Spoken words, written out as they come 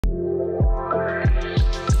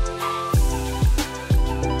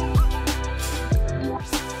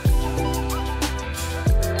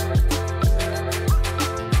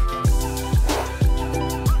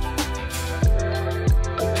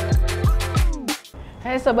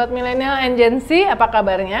Hai Sobat Milenial and Gen Z, apa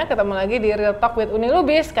kabarnya? Ketemu lagi di Real Talk with Uni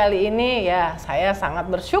Lubis. Kali ini ya saya sangat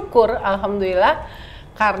bersyukur, alhamdulillah,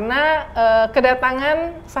 karena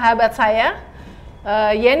kedatangan sahabat saya,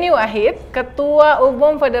 Yenny Wahid, Ketua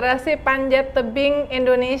Umum Federasi Panjat Tebing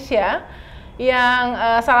Indonesia, yang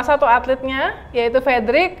salah satu atletnya yaitu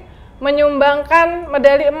Veddriq menyumbangkan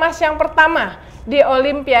medali emas yang pertama di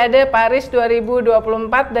Olimpiade Paris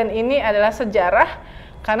 2024, dan ini adalah sejarah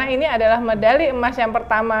karena ini adalah medali emas yang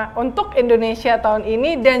pertama untuk Indonesia tahun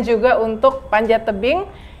ini dan juga untuk panjat tebing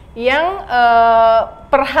yang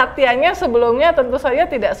perhatiannya sebelumnya tentu saja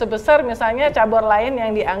tidak sebesar misalnya cabur lain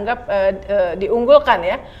yang dianggap diunggulkan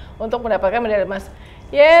ya untuk mendapatkan medali emas.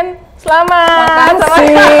 Yen, selamat.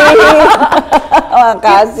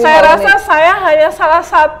 Makasih. Saya rasa saya hanya salah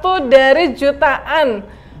satu dari jutaan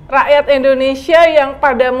rakyat Indonesia yang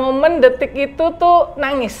pada momen detik itu tuh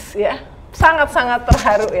nangis ya. Sangat-sangat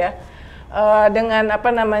terharu ya dengan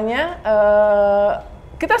apa namanya,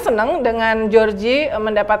 kita senang dengan Georgie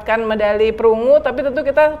mendapatkan medali perunggu, tapi tentu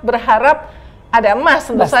kita berharap ada emas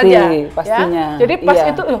tentu saja pastinya. Ya. Jadi pas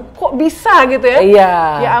itu kok bisa gitu ya. Iya.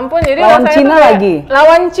 Ya ampun, jadi lawan Cina lagi.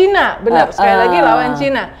 Lawan Cina, benar. Sekali lagi lawan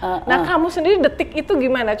Cina. Nah, kamu sendiri detik itu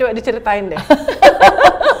gimana? Coba diceritain deh.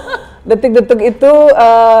 Detik-detik itu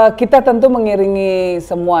kita tentu mengiringi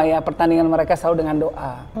semua ya pertandingan mereka selalu dengan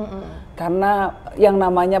doa. Karena yang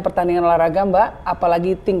namanya pertandingan olahraga, Mbak,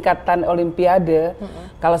 apalagi tingkatan Olimpiade,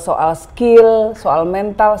 kalau soal skill, soal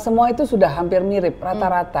mental, semua itu sudah hampir mirip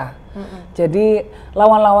rata-rata. Jadi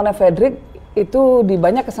lawan-lawannya Veddriq itu di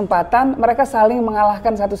banyak kesempatan mereka saling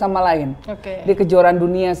mengalahkan satu sama lain. Di kejuaraan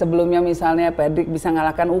dunia sebelumnya misalnya Veddriq bisa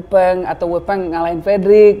mengalahkan Upeng atau Upeng ngalahin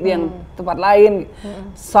Veddriq di yang tempat lain.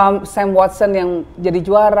 Sam Watson yang jadi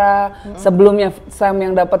juara, sebelumnya Sam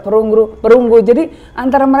yang dapat perunggu. Jadi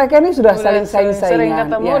antara mereka ini sudah saling saing-saingan. Sering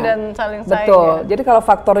ketemu dan saling saing. Betul. Ya? Jadi kalau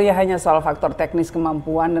faktornya hanya soal faktor teknis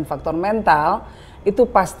kemampuan dan faktor mental, itu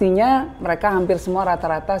pastinya mereka hampir semua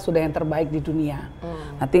rata-rata sudah yang terbaik di dunia.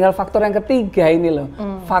 Nah, tinggal faktor yang ketiga ini loh,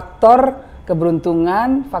 faktor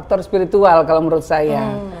keberuntungan, faktor spiritual kalau menurut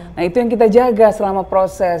saya. Nah, itu yang kita jaga selama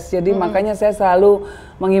proses. Jadi makanya saya selalu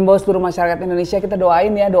menghimbau seluruh masyarakat Indonesia, kita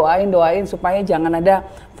doain ya, doain supaya jangan ada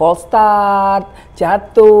false start,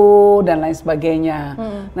 jatuh dan lain sebagainya.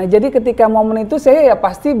 Nah, jadi ketika momen itu saya ya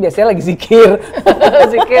pasti biasanya lagi zikir.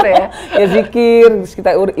 Zikir ya. Ya zikir,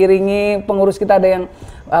 kita iringi, pengurus kita ada yang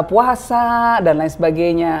puasa dan lain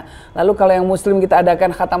sebagainya. Lalu kalau yang muslim kita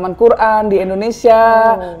adakan khataman Quran di Indonesia,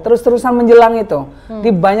 terus-terusan menjelang itu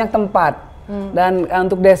di banyak tempat. Dan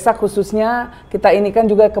untuk desa khususnya kita ini kan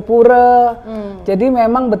juga ke pura. Jadi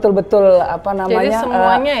memang betul-betul apa namanya? Jadi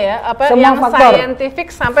semuanya ya, apa semua yang faktor, saintifik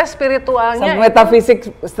sampai spiritualnya, sampai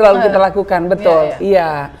metafisik selalu kita lakukan, betul.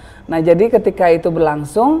 Iya. Nah, jadi ketika itu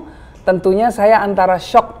berlangsung, tentunya saya antara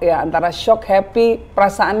shock, happy,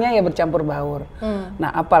 perasaannya ya bercampur baur.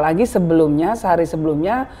 Nah, apalagi sebelumnya, sehari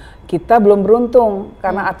sebelumnya kita belum beruntung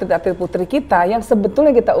karena atlet-atlet putri kita yang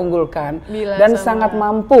sebetulnya kita unggulkan dan sangat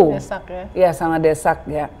mampu. Desak ya? Ya, sangat desak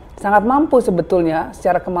ya. Sangat mampu sebetulnya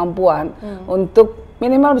secara kemampuan untuk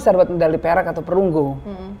minimal bisa dapat medali perak atau perunggu.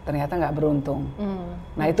 Ternyata nggak beruntung.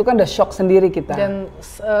 Nah, itu kan udah shock sendiri kita. Dan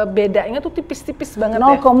bedanya tuh tipis-tipis banget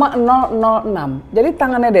 0,006. Jadi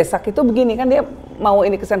tangannya desak itu begini kan, dia mau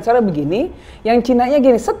ini ke sensornya begini, yang Cinanya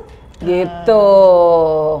gini, set gitu.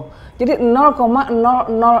 Jadi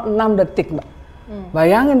 0,006 detik, Mbak.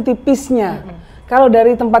 Bayangin tipisnya. Kalau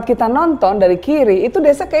dari tempat kita nonton dari kiri itu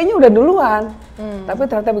desak kayaknya udah duluan. Tapi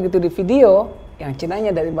ternyata begitu di video yang Cinanya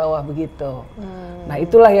dari bawah begitu. Nah,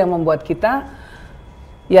 itulah yang membuat kita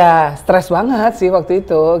ya stres banget sih waktu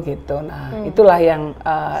itu gitu. Nah, itulah yang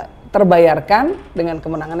terbayarkan dengan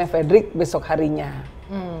kemenangannya Veddriq besok harinya.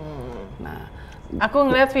 Nah, aku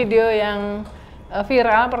ngeliat video yang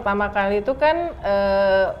viral pertama kali itu kan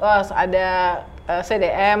ada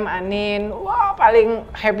CDM, Anin, wah paling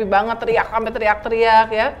happy banget, teriak sampai teriak-teriak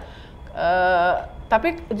ya.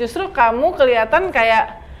 Tapi justru kamu kelihatan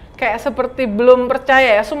kayak seperti belum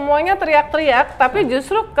percaya ya, semuanya teriak-teriak, tapi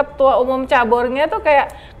justru ketua umum cabornya tuh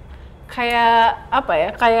kayak apa ya,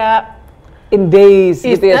 kayak in days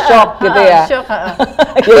gitu ya, shock gitu ya. Shock,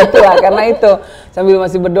 Ya itulah, karena itu sambil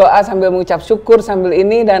masih berdoa, sambil mengucap syukur, sambil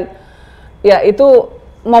ini, dan ya itu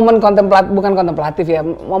momen bukan kontemplatif ya,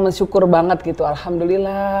 momen syukur banget gitu.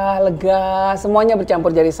 Alhamdulillah, lega, semuanya bercampur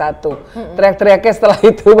jadi satu. Teriak-teriaknya setelah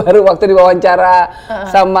itu baru waktu diwawancara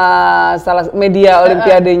sama salah media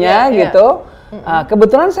Olimpiadenya gitu.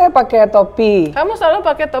 Kebetulan saya pakai topi. Kamu selalu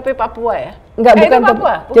pakai topi Papua ya? Enggak, bukan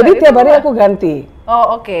Papua? Jadi tiap hari aku ganti.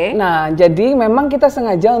 Oh, oke. Nah, jadi memang kita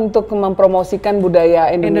sengaja untuk mempromosikan budaya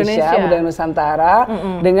Indonesia. Budaya Nusantara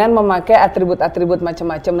dengan memakai atribut-atribut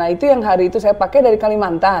macam-macam. Nah, itu yang hari itu saya pakai dari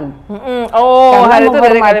Kalimantan. Oh, hari itu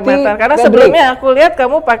dari Kalimantan. Karena Veddriq. sebelumnya aku lihat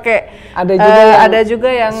kamu pakai ada juga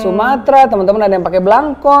yang Sumatera, teman-teman ada yang pakai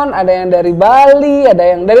Blangkon, ada yang dari Bali, ada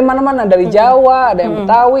yang dari mana-mana, dari Jawa, ada yang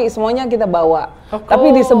Betawi, semuanya kita bawa.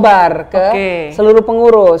 Tapi disebar ke seluruh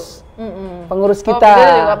pengurus. Pengurus kita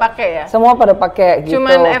juga pakai ya? Semua pada pakai gitu.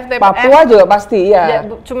 Cuman FTP, Papua juga pasti ya.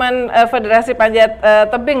 Cuman Federasi Panjat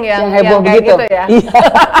Tebing yang heboh yang begitu gitu ya.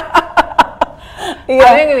 Iya.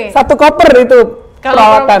 Satu koper itu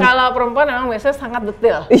perawatan. Kalau perempuan memang biasanya sangat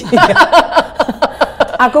detail.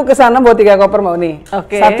 Aku kesana bawa 3 koper mau nih.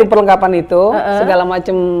 Satu perlengkapan itu, segala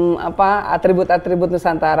macam atribut-atribut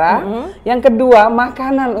Nusantara. Yang kedua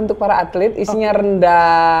makanan untuk para atlet, isinya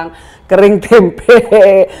rendang, kering tempe,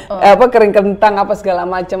 kering kentang, apa segala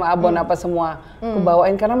macam, abon apa semua.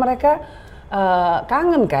 Kebawain karena mereka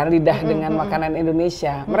kangen kan lidah dengan makanan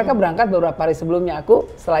Indonesia. Mereka berangkat beberapa hari sebelumnya, aku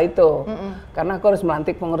setelah itu. Karena aku harus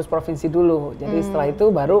melantik pengurus provinsi dulu. Jadi setelah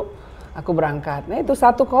itu baru aku berangkat. Nah, itu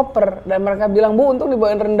 1 koper dan mereka bilang, "Bu, untuk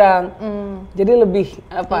dibawain rendang." Jadi lebih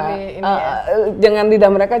jangan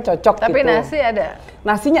lidah mereka cocok. Tapi gitu. nasi ada.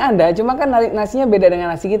 Nasinya ada, cuma kan nasinya beda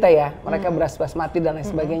dengan nasi kita ya. Mereka beras basmati dan lain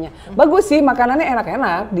sebagainya. Bagus sih, makanannya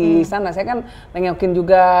enak-enak di sana. Saya kan nengokin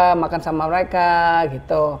juga makan sama mereka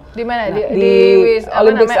gitu. Di mana? Nah, di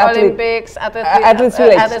Olympics Atlet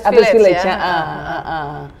Village ya.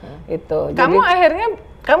 Itu. Kamu akhirnya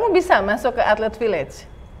bisa masuk ke Atlet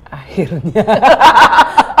Village?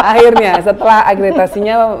 Akhirnya setelah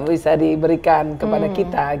akreditasinya bisa diberikan kepada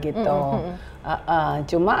kita gitu.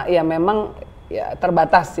 Cuma ya memang ya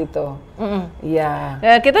terbatas itu. Ya.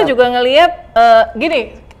 Kita juga ngelihat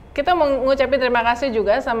gini, kita mengucapkan terima kasih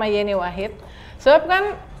juga sama Yenny Wahid. Sebab kan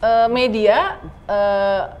media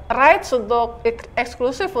rights untuk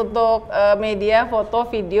eksklusif untuk media foto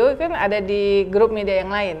video kan ada di grup media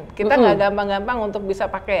yang lain. Kita nggak gampang-gampang untuk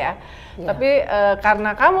bisa pakai ya. Tapi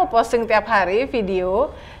karena kamu posting tiap hari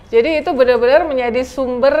video, jadi itu benar-benar menjadi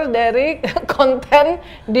sumber dari konten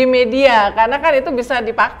di media. Karena kan itu bisa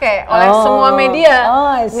dipakai oleh semua media,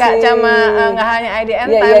 nggak hanya IDN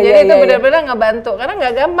Times. Jadi itu benar-benar ngebantu. Karena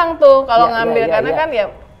nggak gampang tuh kalau ngambil karena kan ya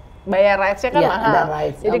bayar rights-nya kan mahal.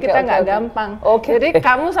 Jadi kita nggak gampang. Jadi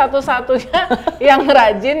kamu satu-satunya yang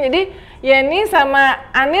rajin. Jadi Yenny sama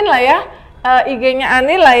Anin lah ya, IG-nya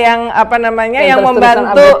Anin lah yang yang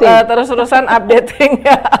membantu terus-terusan updating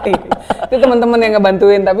ya. Itu teman-teman yang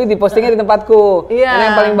ngebantuin, tapi dipostingnya di tempatku.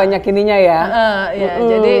 Karena yang paling banyak ininya ya.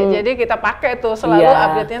 Jadi kita pakai tuh selalu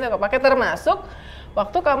update-nya tuh pakai, termasuk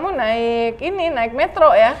waktu kamu naik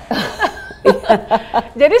metro ya.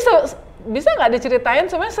 Jadi bisa nggak diceritain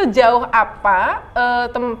sebenarnya sejauh apa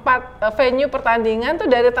tempat venue pertandingan tuh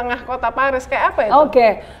dari tengah kota Paris, kayak apa itu?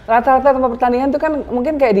 Rata-rata tempat pertandingan tuh kan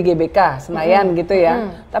mungkin kayak di GBK, Senayan gitu ya.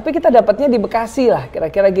 Tapi kita dapatnya di Bekasi lah,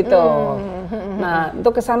 kira-kira gitu. Nah,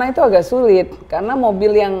 untuk kesana itu agak sulit karena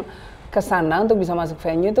mobil yang kesana untuk bisa masuk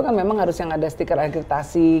venue itu kan memang harus yang ada stiker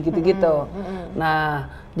akreditasi gitu-gitu. Nah,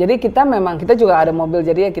 jadi kita juga ada mobil,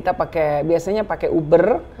 jadi ya kita biasanya pakai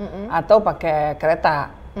Uber atau pakai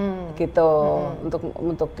kereta. Gitu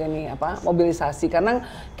untuk ini mobilisasi, karena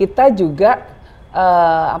kita juga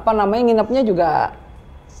nginepnya juga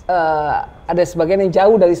ada sebagian yang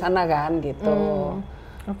jauh dari sana kan gitu.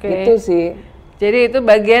 Gitu sih. Jadi itu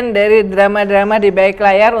bagian dari drama-drama di balik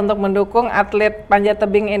layar untuk mendukung atlet panjat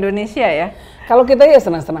tebing Indonesia ya. Kalau kita ya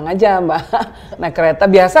senang-senang aja, Mbak. Nah, kereta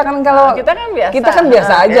biasa kan, kalau kita kan biasa. Kita kan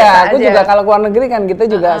biasa aja. Aku juga kalau keluar negeri kan kita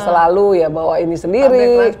juga selalu ya bawa ini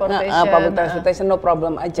sendiri. Public transportation no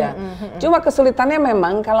problem aja. Cuma kesulitannya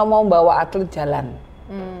memang kalau mau bawa atlet jalan.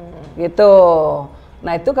 Gitu.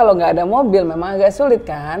 Nah, itu kalau nggak ada mobil memang agak sulit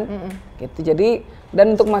kan. Gitu. Jadi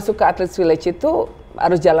dan untuk masuk ke Atlet Village itu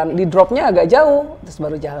harus jalan, di dropnya agak jauh terus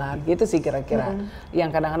baru jalan. Gitu sih kira-kira.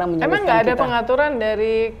 Yang kadang-kadang menyulitkan. Emang nggak ada pengaturan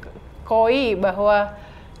dari KOI bahwa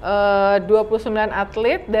 29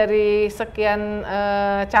 atlet dari sekian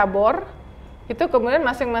cabur itu kemudian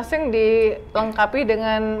masing-masing dilengkapi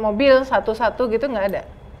dengan mobil satu-satu gitu, nggak ada?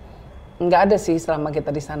 Nggak ada sih selama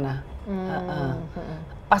kita di sana.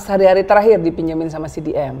 Pas hari-hari terakhir dipinjemin sama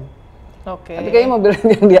CDM. Tapi kayaknya mobil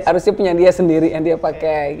yang dia harusnya punya dia sendiri yang dia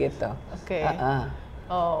pakai gitu.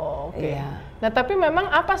 Nah, tapi memang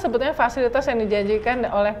apa sebetulnya fasilitas yang dijanjikan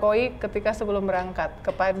oleh KOI ketika sebelum berangkat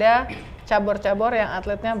kepada cabur-cabur yang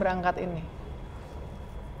atletnya berangkat ini?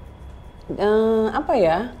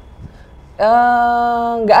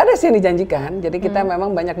 Nggak ada sih yang dijanjikan. Jadi kita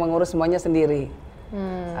memang banyak mengurus semuanya sendiri.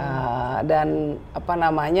 Dan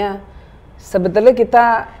sebetulnya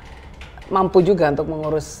kita mampu juga untuk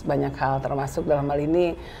mengurus banyak hal, termasuk dalam hal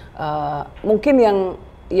ini mungkin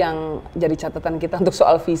yang jadi catatan kita untuk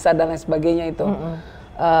soal visa dan lain sebagainya itu.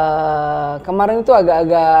 Kemarin itu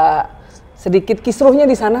agak-agak sedikit kisruhnya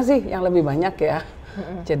di sana sih yang lebih banyak ya.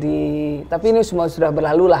 Jadi, tapi ini semua sudah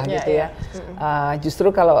berlalu lah gitu ya.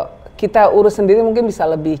 Justru kalau kita urus sendiri mungkin bisa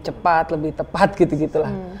lebih cepat, lebih tepat gitu-gitulah.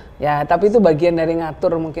 Ya, tapi itu bagian dari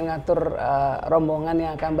mungkin ngatur rombongan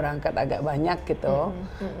yang akan berangkat agak banyak gitu.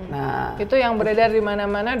 Nah, itu yang beredar di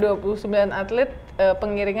mana-mana 29 atlet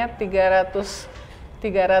pengiringnya 300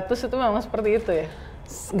 itu memang seperti itu ya?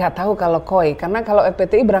 Nggak tahu kalau KOI, karena kalau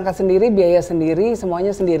FPTI berangkat sendiri, biaya sendiri,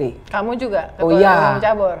 semuanya sendiri. Kamu juga? Ketua umum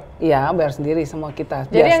cabur? Iya, bayar sendiri semua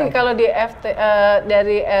kita. Jadi biasa. Yang kalau di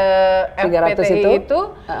dari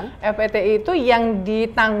FPTI itu yang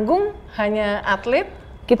ditanggung hanya atlet?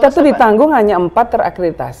 Kita tuh ditanggung hanya 4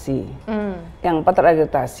 terakreditasi. Yang 4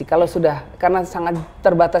 terakreditasi. Kalau sudah, karena sangat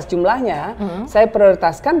terbatas jumlahnya, saya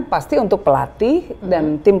prioritaskan pasti untuk pelatih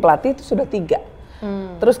dan tim pelatih itu sudah 3.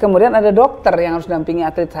 Terus kemudian ada dokter yang harus dampingi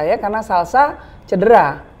atlet saya karena salsa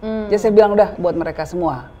cedera. Jadi saya bilang udah buat mereka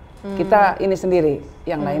semua. Kita ini sendiri,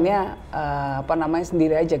 yang lainnya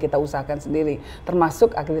sendiri aja kita usahakan sendiri.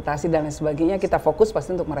 Termasuk akreditasi dan lain sebagainya kita fokus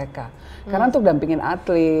pasti untuk mereka. Karena untuk dampingin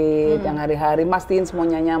atlet yang hari-hari mastiin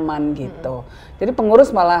semuanya nyaman gitu. Jadi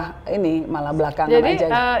pengurus malah belakangan jadi, aja.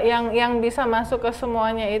 Jadi yang bisa masuk ke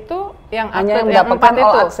semuanya itu yang hanya yang mendapatkan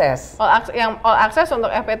all access. All access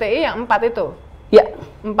untuk FPTI yang 4 itu. Ya,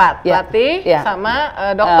 4 pelatih sama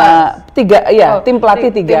dokter. 3 tim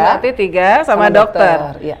pelatih 3. Tim pelatih 3 sama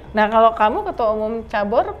dokter. Ya. Nah, kalau kamu ketua umum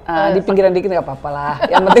cabur di pinggiran dikit nggak apa-apa lah.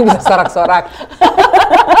 Yang penting bisa sorak-sorak.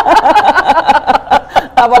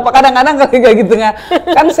 Apa-apa kadang-kadang kalau kayak gitu nggak.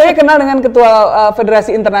 Kan saya kenal dengan ketua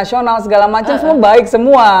federasi internasional segala macam semua baik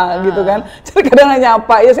semua gitu kan. Jadi kadang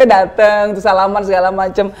nyapa, ya saya datang terus salaman segala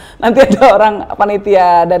macam. Nanti ada orang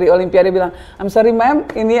panitia dari Olimpiade bilang, "I'm sorry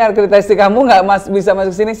ma'am, ini akreditasi kamu nggak bisa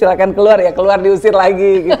masuk sini, silakan keluar." Ya keluar diusir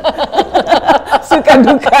lagi gitu. suka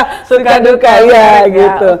duka ya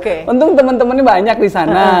gitu. Okay. Untung teman-teman ini banyak di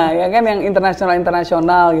sana ya kan yang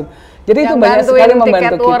internasional gitu. Jadi yang itu banyak sekali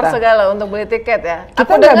membantu tiket kita. Segala untuk beli tiket ya.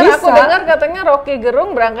 Aku dengar katanya Rocky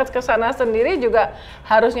Gerung berangkat ke sana sendiri juga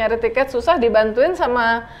harus nyari tiket susah dibantuin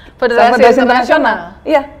sama Federasi Internasional.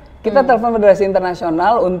 Iya, kita telepon Federasi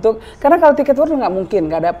Internasional karena kalau tiket war nggak mungkin,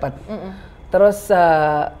 nggak dapat. Terus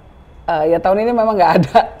ya tahun ini memang nggak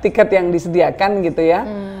ada tiket yang disediakan gitu ya.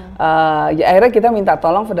 Ya akhirnya kita minta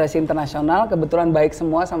tolong Federasi Internasional, kebetulan baik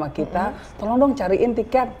semua sama kita, tolong dong cariin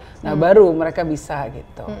tiket. Nah baru mereka bisa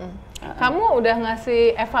gitu. Kamu udah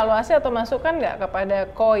ngasih evaluasi atau masukan nggak kepada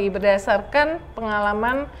KOI berdasarkan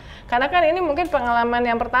pengalaman, karena kan ini mungkin pengalaman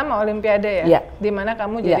yang pertama Olimpiade ya, di mana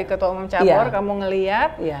kamu jadi ketua umum cabur, kamu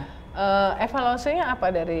ngeliat, evaluasinya apa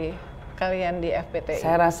dari kalian di FPTI?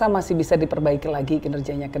 Saya rasa masih bisa diperbaiki lagi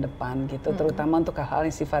kinerjanya ke depan gitu, terutama untuk hal-hal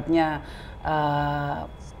yang sifatnya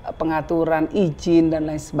pengaturan izin dan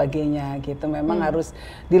lain sebagainya gitu. Memang harus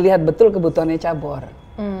dilihat betul kebutuhannya cabur.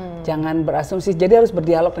 Jangan berasumsi, jadi harus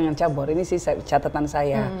berdialog dengan cabur. Ini sih catatan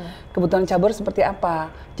saya. Kebutuhan cabur seperti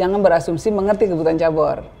apa? Jangan berasumsi mengerti kebutuhan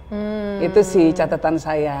cabur. Itu sih catatan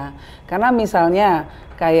saya. Karena misalnya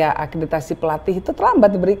kayak akreditasi pelatih itu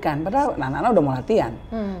terlambat diberikan, padahal anak-anak udah mau latihan.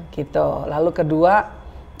 Gitu. Lalu kedua,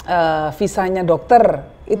 visanya dokter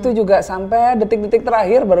itu juga sampai detik-detik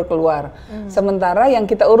terakhir baru keluar. Sementara yang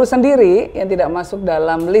kita urus sendiri, yang tidak masuk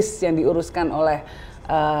dalam list yang diuruskan oleh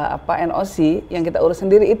NOC, yang kita urus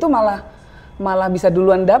sendiri itu malah bisa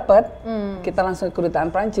duluan dapat. Kita langsung ke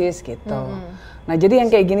kedutaan Prancis gitu. Nah jadi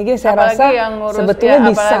yang kayak gini-gini saya rasa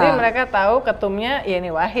sebetulnya bisa. Apalagi mereka tahu ketumnya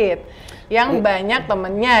Yenny Wahid yang banyak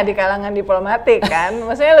temennya di kalangan diplomatik kan,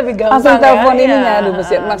 maksudnya lebih gampang. Langsung telepon ininya,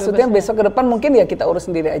 maksudnya besok ke depan mungkin ya kita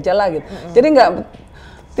urus sendiri aja lah gitu. Jadi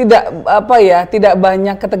tidak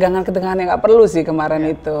banyak ketegangan yang nggak perlu sih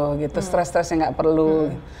kemarin itu gitu, stres yang nggak perlu.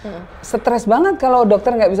 Stres banget kalau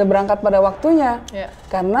dokter nggak bisa berangkat pada waktunya,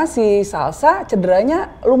 karena si Salsa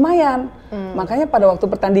cederanya lumayan. Makanya pada waktu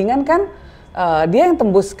pertandingan kan dia yang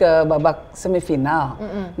tembus ke babak semifinal.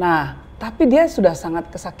 Nah tapi dia sudah sangat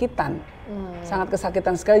kesakitan, sangat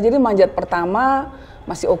kesakitan sekali. Jadi manjat pertama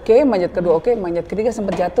masih oke, manjat kedua oke, manjat ketiga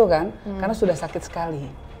sempat jatuh kan, karena sudah sakit sekali.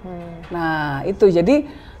 Nah itu jadi,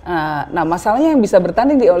 nah masalahnya yang bisa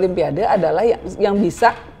bertanding di Olimpiade adalah yang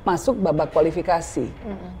bisa masuk babak kualifikasi.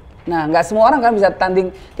 Nah nggak semua orang kan bisa tanding,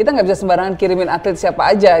 kita nggak bisa sembarangan kirimin atlet siapa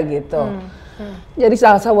aja gitu. Jadi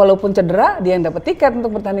Salsa walaupun cedera, dia yang dapat tiket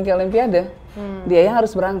untuk bertanding ke Olimpiade, dia yang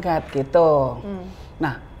harus berangkat gitu.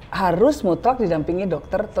 Nah harus mutlak didampingi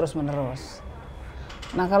dokter terus menerus.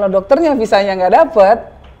 Nah kalau dokternya visanya nggak dapet,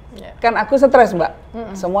 Kan aku stres, Mbak.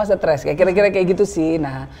 Semua stres. Kayak kira-kira kayak gitu sih.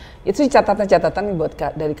 Nah, itu catatan-catatan buat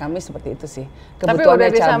dari kami seperti itu sih.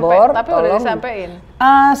 Kebutuhannya cabur. Tapi udah disampaikan.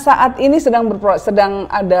 Saat ini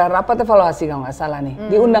sedang ada rapat evaluasi kalau nggak salah nih.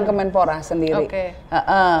 Diundang ke Menpora sendiri.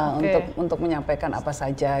 Untuk menyampaikan apa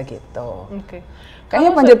saja gitu.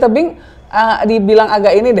 Kayaknya panjat tebing dibilang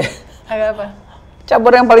agak ini deh. Agak apa?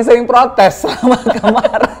 Cabur yang paling sering protes sama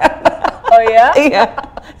kemarin. Oh ya? Iya.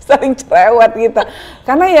 Sering cerewet kita,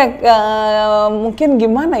 karena ya mungkin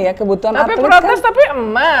gimana ya kebutuhan tapi atlet protes kan, tapi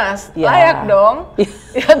emas layak dong,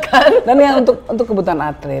 ya kan? Dan yang untuk kebutuhan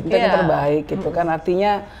atlet itu yang terbaik gitu kan,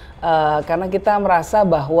 artinya karena kita merasa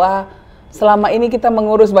bahwa selama ini kita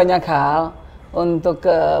mengurus banyak hal untuk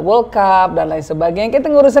ke World Cup dan lain sebagainya, kita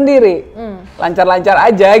ngurus sendiri,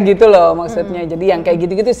 lancar-lancar aja gitu loh maksudnya. Jadi yang kayak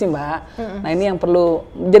gitu-gitu sih Mbak. Nah ini yang perlu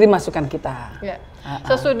jadi masukan kita. Ya.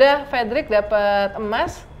 Sesudah Veddriq dapat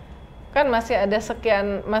emas, kan masih ada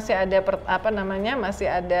masih ada masih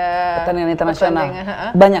ada pertandingan internasional.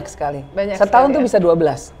 Banyak sekali. Setahun tuh bisa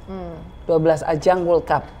 12. 12 ajang World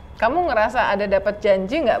Cup. Kamu ngerasa ada dapat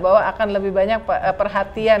janji nggak bahwa akan lebih banyak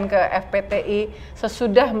perhatian ke FPTI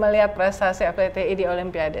sesudah melihat prestasi FPTI di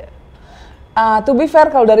Olimpiade? To be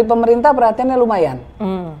fair, kalau dari pemerintah perhatiannya lumayan.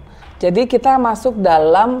 Jadi kita masuk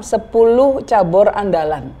dalam 10 cabur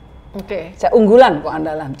andalan. Unggulan kok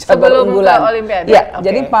andalan. Sebelum unggulan ke Olimpiade. Ya,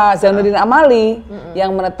 jadi Pak Zainuddin Amali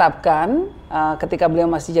yang menetapkan ketika beliau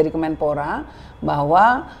masih jadi Kemenpora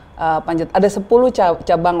bahwa ada 10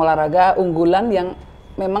 cabang olahraga unggulan yang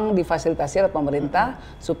memang difasilitasi oleh pemerintah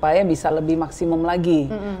supaya bisa lebih maksimum lagi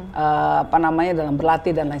dalam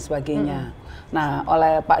berlatih dan lain sebagainya. Nah,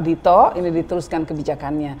 oleh Pak Dito ini diteruskan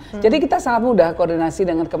kebijakannya. Jadi kita sangat mudah koordinasi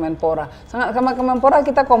dengan Kemenpora. Sama Kemenpora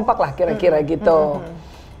kita kompak lah kira-kira gitu.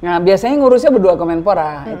 Nah, biasanya ngurusnya berdua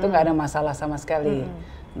Kemenpora, itu nggak ada masalah sama sekali.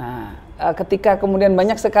 Nah, ketika kemudian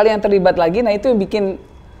banyak sekali yang terlibat lagi, nah itu yang bikin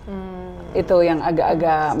itu yang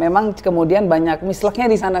agak-agak memang kemudian banyak misleknya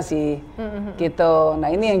di sana sih, gitu. Nah,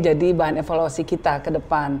 ini yang jadi bahan evaluasi kita ke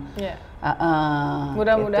depan.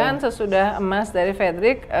 Mudah-mudahan sesudah emas dari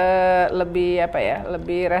Veddriq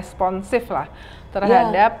lebih responsif lah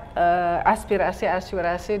terhadap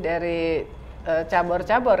aspirasi-aspirasi dari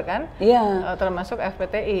cabur-cabur kan, termasuk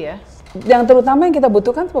FPTI ya. Yang terutama yang kita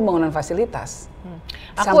butuhkan pembangunan fasilitas.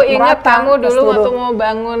 Aku ingat kamu dulu waktu mau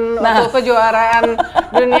bangun untuk kejuaraan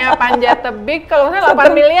dunia panjat tebing, kalau nggak salah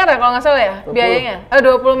 8 miliar ya kalau nggak salah ya biayanya,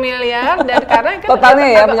 20 miliar dan karena kan totalnya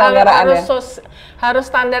ya penyelenggaraannya harus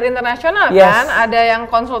standar internasional kan, ada yang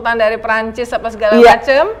konsultan dari Perancis apa segala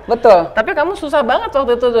macem. Betul. Tapi kamu susah banget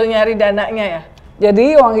waktu itu nyari dananya ya.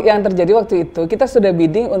 Jadi yang terjadi waktu itu, kita sudah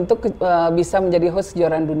bidding untuk bisa menjadi host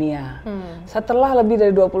kejuaraan dunia. Setelah lebih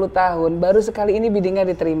dari 20 tahun, baru sekali ini biddingnya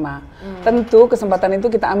diterima. Tentu kesempatan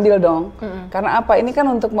itu kita ambil dong. Karena apa? Ini kan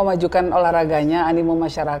untuk memajukan olahraganya, animo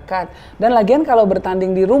masyarakat. Dan lagian kalau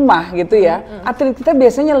bertanding di rumah gitu ya, atlet kita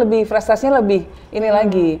biasanya prestasinya lebih ini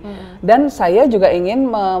lagi. Dan saya juga ingin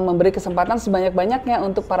memberi kesempatan sebanyak-banyaknya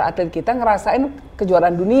untuk para atlet kita ngerasain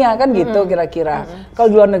kejuaraan dunia kan gitu kira-kira.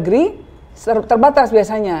 Kalau di luar negeri, terbatas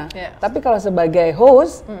biasanya, tapi kalau sebagai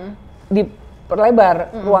host diperlebar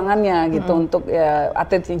ruangannya gitu untuk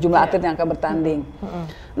jumlah atlet yang akan bertanding.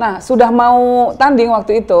 Nah, sudah mau tanding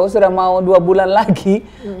waktu itu, sudah mau 2 bulan lagi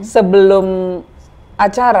sebelum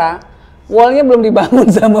acara, wallnya belum dibangun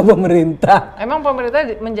sama pemerintah. Emang pemerintah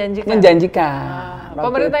menjanjikan? Menjanjikan.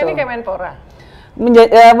 Pemerintah ini Kemenpora?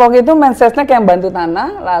 Waktu itu Mensesnek yang bantu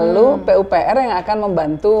tanah, lalu PUPR yang akan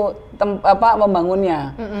membantu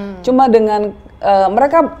membangunnya. Cuma dengan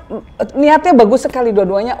mereka niatnya bagus sekali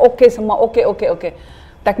dua-duanya, semua oke.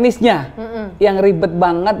 Teknisnya yang ribet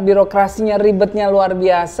banget, birokrasinya ribetnya luar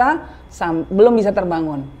biasa, belum bisa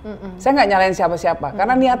terbangun. Saya nggak nyalain siapa-siapa,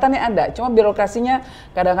 karena niatannya ada, cuma birokrasinya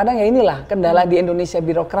kadang-kadang ya inilah kendala di Indonesia,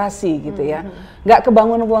 birokrasi gitu ya. Nggak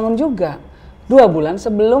kebangun juga. 2 bulan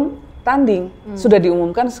sebelum tanding sudah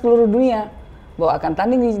diumumkan seluruh dunia bahwa akan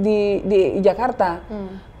tanding di Jakarta.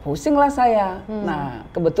 Pusinglah saya. Nah,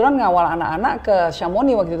 kebetulan ngawal anak-anak ke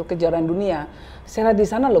Chamonix waktu itu kejuaraan dunia. Saya lihat di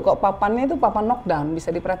sana loh, kok papannya itu papan knockdown, bisa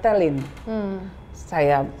dipretelin.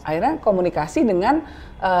 Saya akhirnya komunikasi dengan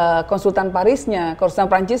konsultan konsultan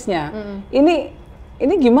Prancisnya.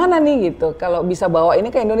 Ini gimana nih gitu, kalau bisa bawa ini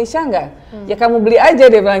ke Indonesia nggak? Ya kamu beli aja,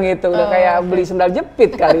 dia bilang gitu. Udah kayak beli sendal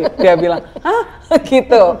jepit kali. Dia bilang, hah?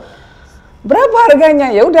 Gitu. Berapa harganya?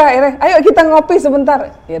 Ya udah, ayo kita ngopi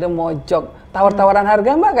sebentar. Ya udah mojok. Tawar-tawaran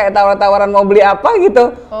harga Mbak, kayak tawar-tawaran mau beli apa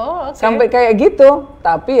gitu. Sampai kayak gitu.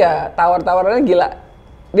 Tapi ya tawar-tawarannya gila.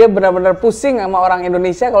 Dia benar-benar pusing sama orang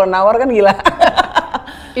Indonesia kalau nawar kan gila.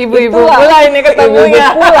 Ibu-ibu pula ini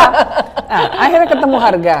ketemunya. Ibu-ibu pula. Nah, akhirnya ketemu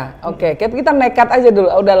harga. Oke, kita nekat aja dulu.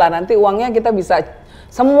 Udahlah, nanti uangnya kita bisa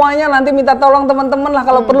semuanya nanti minta tolong teman-teman lah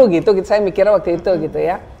kalau perlu gitu. Saya mikirnya waktu itu gitu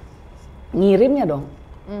ya. Ngirimnya dong.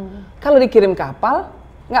 Kalau dikirim kapal,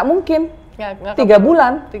 nggak mungkin. 3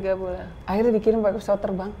 bulan. 3 bulan. Akhirnya dikirim pakai pesawat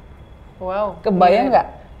terbang. Wow. Kebayang nggak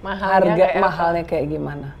harga mahalnya kayak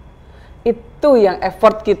gimana? Itu yang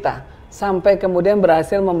effort kita sampai kemudian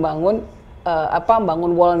berhasil membangun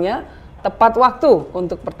bangun wall-nya tepat waktu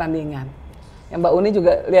untuk pertandingan. Yang Mbak Uni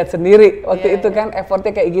juga lihat sendiri waktu itu kan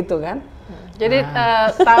effortnya kayak gitu kan. Jadi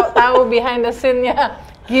tahu behind the scene-nya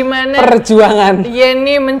gimana perjuangan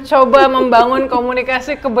Yenny mencoba membangun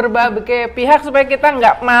komunikasi ke berbagai pihak supaya kita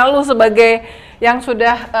nggak malu sebagai yang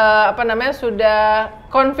sudah sudah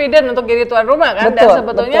confident untuk jadi tuan rumah kan. Dan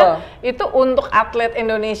sebetulnya itu untuk atlet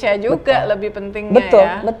Indonesia juga lebih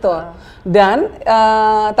pentingnya Betul. Dan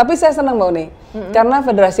tapi saya senang Mbak Uni karena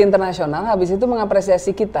Federasi Internasional habis itu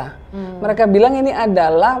mengapresiasi kita. Mereka bilang ini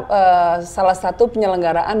adalah salah satu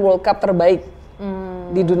penyelenggaraan World Cup terbaik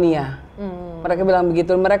di dunia. Mereka bilang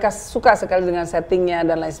begitu, mereka suka sekali dengan settingnya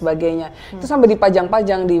dan lain sebagainya. Itu sampai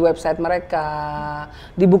dipajang-pajang di website mereka,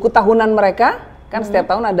 di buku tahunan mereka, kan setiap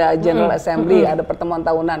tahun ada General Assembly, ada pertemuan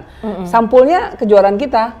tahunan. Sampulnya kejuaraan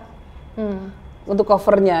kita untuk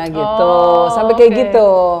covernya gitu, sampai kayak gitu.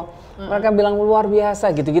 Mereka bilang luar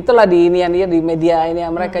biasa, gitu-gitulah di media ini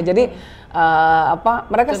mereka. Jadi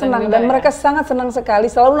mereka senang dan mereka sangat senang sekali,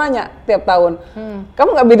 selalu nanya tiap tahun, kamu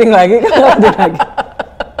nggak bidding lagi? Kamu nggak bidding lagi?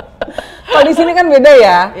 Kalau di sini kan beda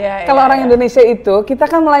ya. Kalau orang Indonesia itu kita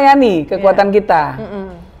kan melayani kekuatan kita.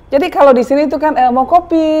 Jadi kalau di sini itu kan mau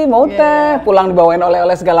kopi, mau teh, pulang dibawain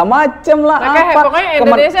oleh-oleh segala macem lah. Pokoknya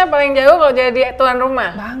Indonesia paling jauh kalau jadi tuan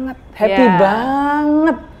rumah. Banget, happy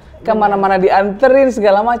banget. Kemana-mana dianterin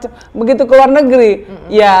segala macam. Begitu ke luar negeri,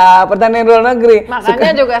 ya pertandingan di luar negeri.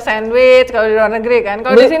 Makanya juga sandwich kalau di luar negeri kan.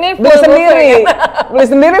 Kalau di sini beli sendiri, beli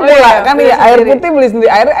sendiri pula kan ya. Air putih beli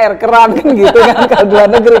sendiri, air keran kan gitu kan. Kalau di luar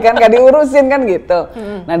negeri kan nggak diurusin kan gitu.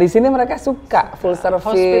 Nah di sini mereka suka full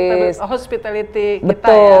service, hospitality kita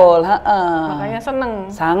betul, ya. Makanya seneng.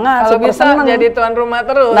 Sangat. Kalau bisa seneng jadi tuan rumah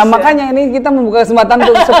terus. Nah makanya ini kita membuka kesempatan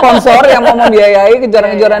untuk sponsor yang mau membiayai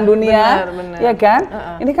kejuaraan-kejuaraan dunia, ya kan?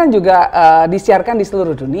 Ini kan juga disiarkan di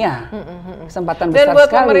seluruh dunia. Kesempatan besar sekali. Dan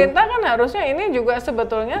buat pemerintah kan harusnya ini juga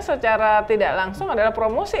sebetulnya secara tidak langsung adalah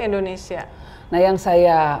promosi Indonesia. Nah yang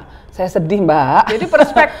saya sedih Mbak. Jadi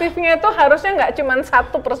perspektifnya itu harusnya nggak cuma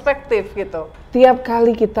satu perspektif gitu. Tiap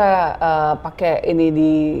kali kita pakai ini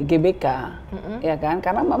di GBK, ya kan?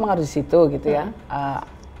 Karena memang harus di situ gitu ya.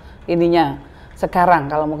 Ininya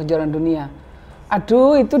sekarang kalau mau kejuaraan dunia,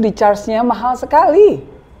 aduh itu di charge-nya mahal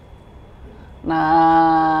sekali.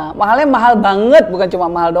 Nah, mahalnya mahal banget, bukan cuma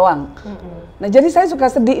mahal doang. Nah, jadi saya suka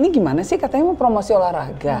sedih, ini gimana sih katanya mau promosi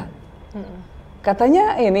olahraga.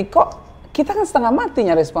 Katanya ini kok kita kan setengah mati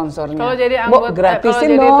nyari sponsornya. Kalau jadi anggota, gratisin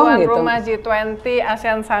kalau jadi dong, tuan gitu. rumah G20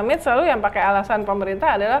 ASEAN Summit selalu yang pakai alasan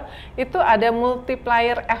pemerintah adalah itu ada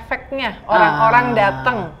multiplier efeknya, orang-orang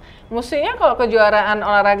datang. Mestinya kalau kejuaraan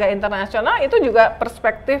olahraga internasional itu juga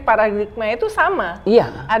perspektif paradigma itu sama.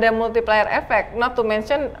 Iya. Ada multiplier effect, not to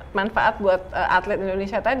mention manfaat buat atlet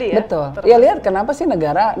Indonesia tadi ya. Betul. Ya lihat kenapa sih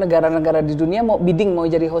negara-negara di dunia mau bidding mau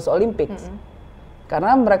jadi host Olympics.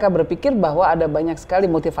 Karena mereka berpikir bahwa ada banyak sekali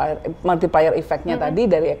multiplier effect-nya tadi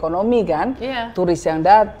dari ekonomi kan, turis yang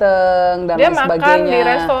datang dan lain sebagainya. Dia makan di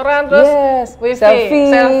restoran terus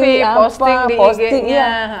selfie, posting di IG-nya.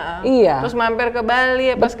 Iya. Terus mampir ke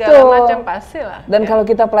Bali apa segala macam pasti lah. Dan kalau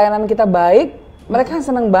kita pelayanan kita baik, mereka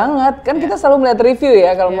seneng banget kan kita selalu melihat review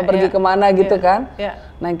ya kalau mau pergi kemana gitu kan.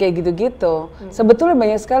 Nah kayak gitu-gitu. Sebetulnya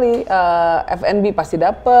banyak sekali F&B pasti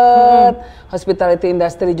dapet, hospitality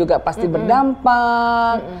industry juga pasti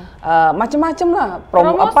berdampak, macem-macem lah,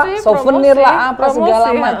 souvenir lah apa segala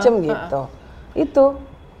macem gitu. Itu.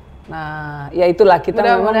 Nah ya itulah kita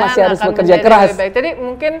memang masih harus bekerja keras. Jadi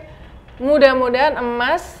mungkin mudah-mudahan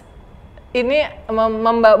Emas ini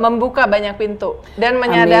membuka banyak pintu dan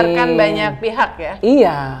menyadarkan banyak pihak ya.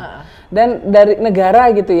 Iya. Dan dari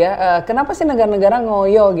negara gitu ya, kenapa sih negara-negara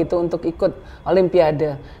ngoyo gitu untuk ikut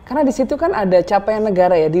Olimpiade? Karena di situ kan ada capaian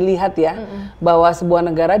negara ya, dilihat ya, bahwa sebuah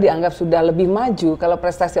negara dianggap sudah lebih maju kalau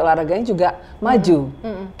prestasi olahraganya juga maju,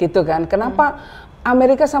 gitu kan? Kenapa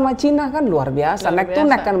Amerika sama Cina kan luar biasa, neck to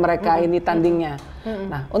neck kan mereka ini tandingnya.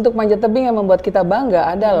 Nah, untuk panjat tebing yang membuat kita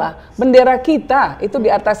bangga adalah bendera kita itu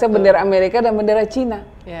di atasnya bendera Amerika dan bendera Cina.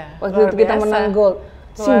 Waktu itu kita menang gold,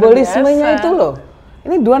 simbolismenya itu loh.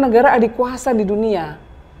 Ini dua negara adik kuasa di dunia.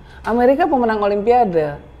 Amerika pemenang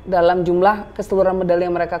Olimpiade dalam jumlah keseluruhan medali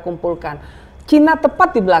yang mereka kumpulkan. Cina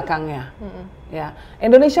tepat di belakangnya. Ya,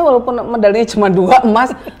 Indonesia walaupun medalinya cuma 2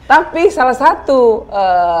 emas, tapi salah satu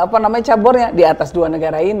cabornya di atas 2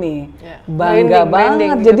 negara ini. Bangga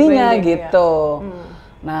banget jadinya gitu.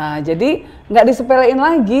 Nah, jadi nggak disepelein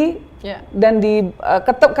lagi. Dan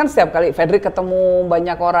kan setiap kali Veddriq ketemu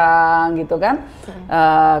banyak orang gitu kan.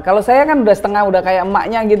 Kalau saya kan udah setengah udah kayak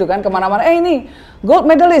emaknya gitu kan, kemana-mana ini gold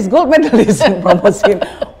medalist promosiin.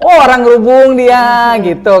 Oh, orang ngerubung dia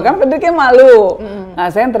gitu kan, Veddriqnya malu. Nah,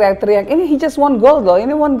 saya teriak-teriak, ini he just won gold loh,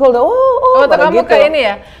 ini won gold. Oh, kamu gitu. ke ini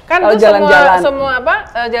ya? Kan kalau tuh semua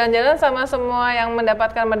jalan-jalan sama semua yang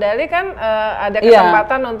mendapatkan medali kan ada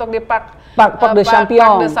kesempatan untuk Parc de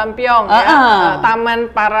Champion ya, taman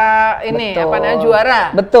para ini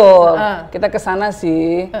juara. Betul. Kita ke sana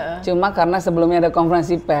sih. Cuma karena sebelumnya ada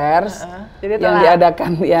konferensi pers yang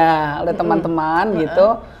diadakan ya oleh teman-teman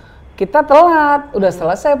gitu. Kita telat, udah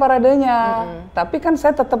selesai paradenya. Tapi kan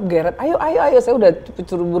saya tetap geret. Ayo, saya udah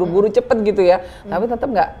buru-buru cepet gitu ya. Tapi tetap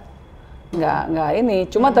nggak ini,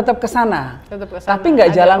 cuma tetap ke sana. Tapi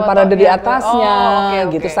nggak jalan parade di atasnya,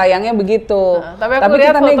 gitu. Sayangnya begitu. Tapi aku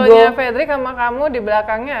lihat fotonya Veddriq sama kamu di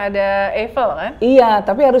belakangnya ada Eiffel kan? Iya,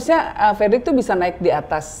 tapi harusnya Veddriq tuh bisa naik di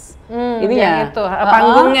atas ininya, itu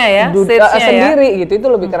panggungnya ya, sendiri gitu. Itu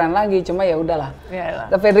lebih keren lagi. Cuma ya udahlah.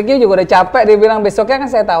 Veddriqnya juga udah capek. Dia bilang besoknya kan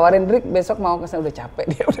saya tawarin, Drik besok mau ke sana, udah capek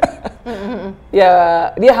dia udah. Ya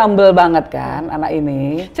dia humble banget kan anak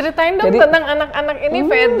ini. Ceritain dong tentang anak-anak ini,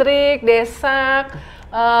 Veddriq, Desak,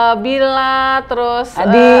 Bila, terus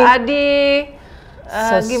Adi.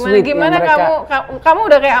 Gimana kamu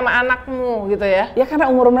udah kayak sama anakmu gitu ya? Ya karena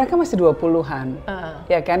umur mereka masih 20-an.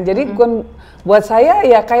 Ya kan. Jadi buat saya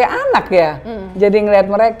ya kayak anak ya. Jadi ngeliat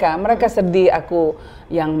mereka sedih, aku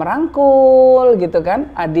yang merangkul gitu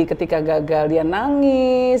kan. Adi ketika gagal dia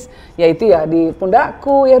nangis, ya itu ya di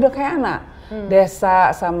pundakku, ya udah kayak anak.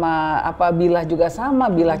 Desa sama Bila juga sama,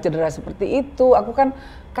 Bila cedera seperti itu, aku kan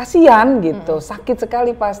kasihan gitu, sakit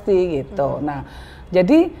sekali pasti gitu. Nah,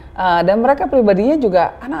 jadi dan mereka pribadinya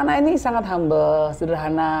juga anak-anak ini sangat humble,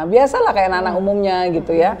 sederhana, biasalah kayak anak-anak umumnya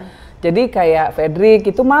gitu ya. Jadi kayak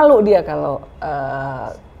Veddriq itu malu dia kalau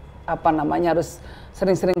harus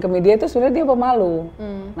sering-sering ke media, itu sebenarnya dia pemalu.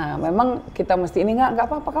 Nah, memang kita mesti ini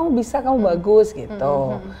nggak apa-apa, kamu bisa, kamu bagus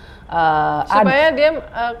gitu. Supaya dia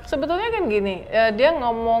sebetulnya kan gini, dia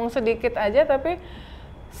ngomong sedikit aja tapi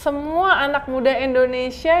semua anak muda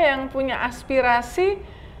Indonesia yang punya aspirasi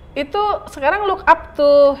itu sekarang look up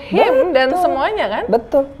to him dan semuanya kan?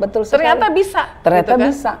 Betul sekali. Ternyata bisa. Ternyata gitu kan?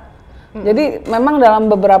 Bisa. Jadi memang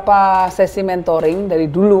dalam beberapa sesi mentoring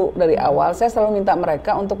dari awal saya selalu minta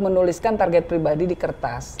mereka untuk menuliskan target pribadi di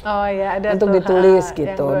kertas. Oh ya, ada untuk ditulis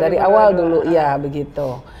gitu. Dari awal dulu ya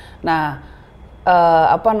begitu. Nah,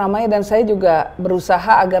 dan saya juga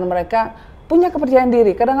berusaha agar mereka punya kepercayaan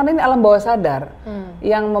diri. Kadang-kadang ini alam bawah sadar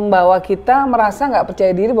yang membawa kita merasa nggak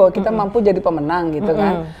percaya diri bahwa kita mampu jadi pemenang gitu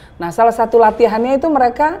kan. Nah, salah satu latihannya itu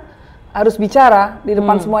mereka harus bicara di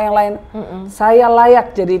depan semua yang lain. Saya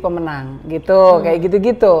layak jadi pemenang gitu, kayak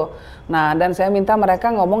gitu-gitu. Nah, dan saya minta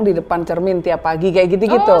mereka ngomong di depan cermin tiap pagi kayak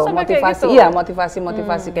gitu-gitu. Motivasi, iya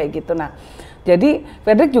motivasi kayak gitu. Nah, jadi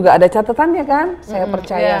Veddriq juga ada catatannya kan. Saya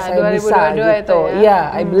percaya saya bisa gitu.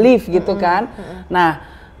 Iya, I believe gitu kan. Nah,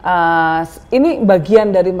 ini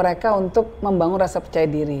bagian dari mereka untuk membangun rasa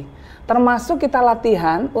percaya diri. Termasuk kita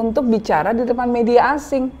latihan untuk bicara di depan media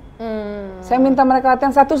asing. Saya minta mereka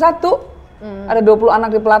latihan satu-satu. Ada 20 anak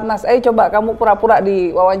di pelatnas. Coba kamu pura-pura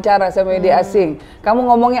di wawancara sama media asing. Kamu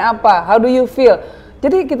ngomongnya apa? How do you feel?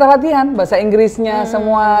 Jadi kita latihan bahasa Inggrisnya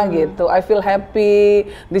semua gitu. I feel happy.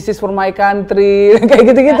 This is for my country.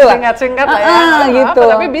 Kayak gitu-gitu lah. Singkat-singkat lah ya. Gitu.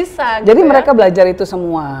 Tapi bisa. Jadi mereka belajar itu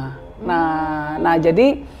semua. Nah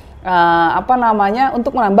jadi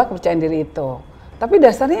untuk menambah kepercayaan diri itu. Tapi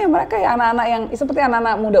dasarnya mereka ya anak-anak yang seperti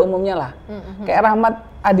anak-anak muda umumnya lah. Kayak Rahmat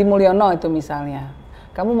Adi Mulyono itu misalnya.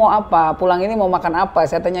 Kamu mau apa? Pulang ini mau makan apa?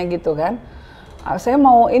 Saya tanya gitu kan. Saya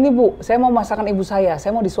mau ini Bu, saya mau masakan ibu saya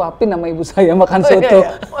mau disuapin sama ibu saya makan soto.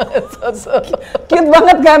 Cute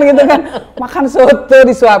banget kan gitu kan. Makan soto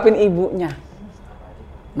disuapin ibunya.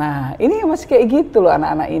 Nah, ini masih kayak gitu loh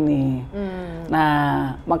anak-anak ini.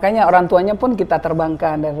 Nah, makanya orang tuanya pun kita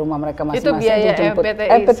terbangkan dari rumah mereka masing-masing. Itu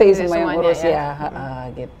biaya FPTI semua yang urus ya,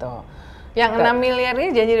 gitu. Yang 6 miliar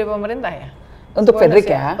ini janji dari pemerintah ya? Untuk Veddriq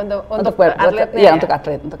ya? Untuk atletnya ya? Untuk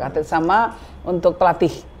atlet sama untuk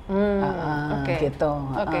pelatih. Gitu.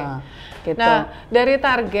 Gitu. Nah, dari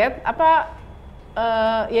target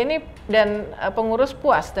Yenny dan pengurus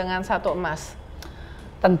puas dengan 1 emas?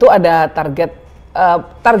 Tentu ada target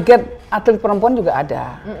atlet perempuan juga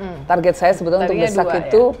ada. Target saya sebetulnya untuk Desak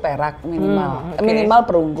itu perak minimal, minimal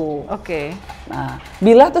perunggu. Nah,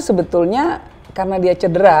 Bila tuh sebetulnya karena dia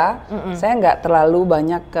cedera, saya nggak terlalu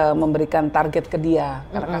banyak memberikan target ke dia,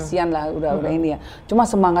 karena kasihan lah udah ini ya. Cuma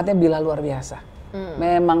semangatnya Bila luar biasa,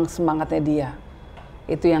 memang semangatnya dia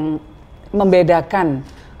itu yang membedakan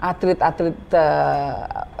atlet-atlet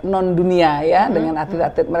non dunia ya dengan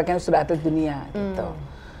atlet-atlet mereka yang sudah atlet dunia gitu.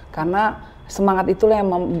 Karena semangat itulah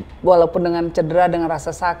yang walaupun dengan cedera, dengan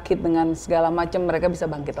rasa sakit, dengan segala macam mereka bisa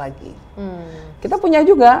bangkit lagi. Kita punya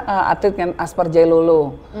juga atlet yang Aspar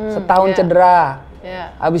Jailolo, setahun cedera,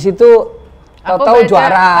 habis itu tahu-tahu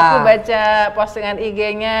juara. Aku baca postingan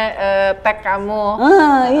IG-nya tag kamu.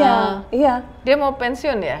 Iya. Dia mau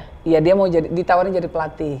pensiun ya? Iya, dia mau ditawarin jadi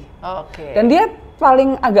pelatih. Oke. Dan dia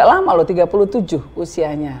paling agak lama loh, 37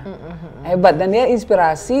 usianya. Hebat, dan dia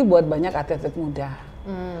inspirasi buat banyak atlet-atlet muda.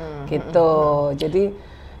 Gitu. Jadi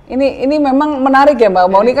ini memang menarik ya Mbak.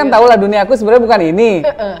 Mau ini kan tahu lah dunia aku sebenarnya bukan ini.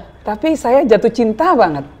 Tapi saya jatuh cinta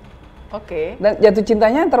banget. Oke. Dan jatuh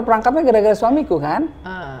cintanya terperangkapnya gara-gara suamiku kan.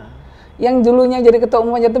 Yang dulunya jadi ketua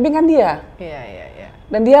umum Manjat Tebing kan dia. Iya.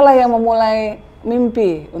 Dan dialah yang memulai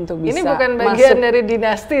mimpi untuk bisa ini bukan bagian masuk. dari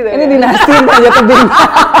dinasti tuh. Ini dinasti Manjat Tebing.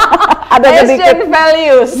 Ada sedikit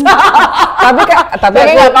values. tapi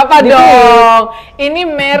nggak apa-apa dong. Ini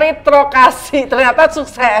meritokrasi, ternyata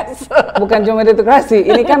sukses. Bukan cuma meritokrasi,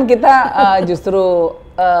 ini kan kita justru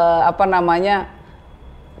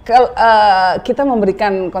kita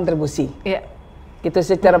memberikan kontribusi. Iya. Gitu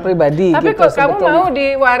secara pribadi. Tapi gitu, kok kamu mau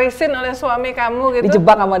diwarisin oleh suami kamu gitu?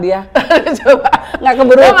 Dijebak sama dia. Coba. Nggak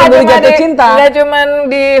keburu jatuh cinta. Nggak cuma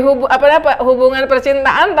di hubungan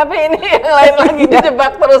percintaan, tapi ini yang lain lagi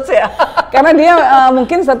dijebak terus ya. Karena dia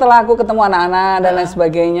mungkin setelah aku ketemu anak-anak dan lain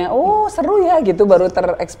sebagainya, oh seru ya gitu, baru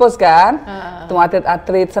terekspos kan. Ketemu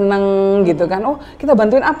atlet-atlet seneng gitu kan. Oh kita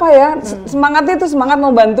bantuin apa ya? Semangatnya itu semangat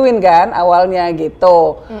mau bantuin kan awalnya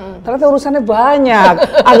gitu. Ternyata urusannya banyak.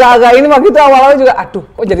 Agak-agak ini waktu itu awal-awal juga, aduh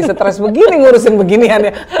kok jadi stres begini ngurusin beginian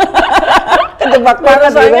ya. Kejebak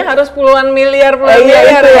banget. Soalnya harus puluhan miliar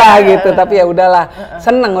ya gitu. Tapi ya udahlah,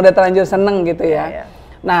 seneng, udah terlanjur seneng gitu ya.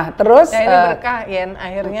 Nah terus ini berkah Yen,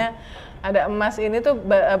 akhirnya ada emas ini tuh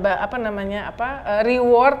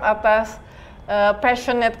reward atas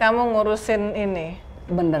passionate kamu ngurusin ini.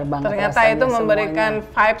 Bener banget. Ternyata itu memberikan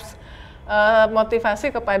vibes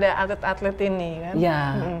motivasi kepada atlet-atlet ini kan. Ya,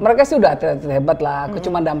 mereka sih udah atlet hebat lah. Aku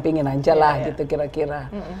cuma dampingin aja lah gitu kira-kira.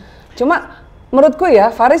 Cuma menurutku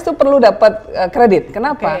ya Faris tuh perlu dapat kredit.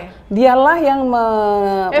 Kenapa? Dialah yang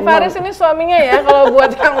Faris ini suaminya ya, kalau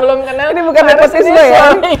buat yang belum kenal. Ini bukan nepotisme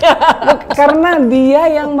ya. Karena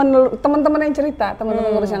dia yang teman-teman yang cerita,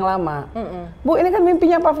 teman-teman ngurus yang lama. Bu, ini kan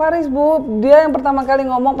mimpinya Pak Faris, Bu. Dia yang pertama kali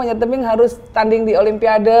ngomong Manjat Tebing harus tanding di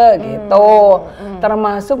Olimpiade gitu.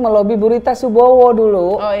 Termasuk melobi Bu Rita Subowo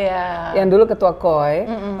dulu. Oh iya. Yang dulu ketua KOI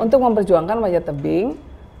untuk memperjuangkan Manjat Tebing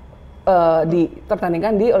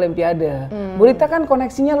dipertandingkan di Olimpiade. Bu Rita kan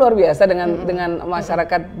koneksinya luar biasa dengan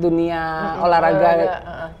masyarakat dunia olahraga.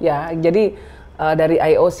 Ya, jadi dari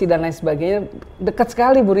IOC dan lain sebagainya dekat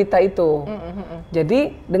sekali Bu Rita itu.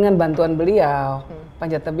 Jadi dengan bantuan beliau,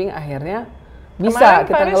 Manjat Tebing akhirnya bisa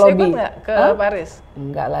kita ngelobi. Ke Paris?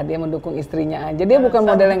 Enggak lah, dia mendukung istrinya aja. Dia bukan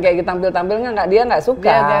model yang kayak tampil-tampil, dia nggak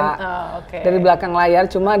suka. Dari belakang layar,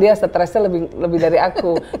 cuma dia stresnya lebih dari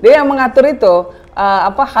aku. Dia yang mengatur itu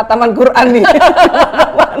khataman Quran nih.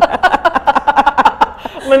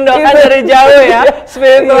 Mendoakan dari jauh ya,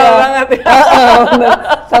 spiritual banget ya.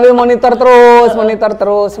 Sambil monitor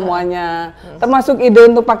terus semuanya. Termasuk ide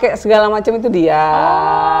untuk pakai segala macam itu dia.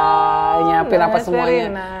 Nyiapin apa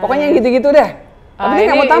semuanya. Pokoknya gitu-gitu deh. Tapi dia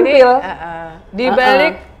nggak mau tampil. Di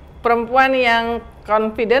balik perempuan yang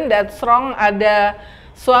confident dan strong ada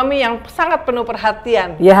suami yang sangat penuh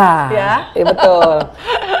perhatian. Ya, betul.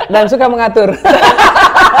 Dan suka mengatur.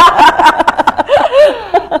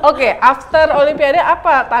 Oke, after Olimpiade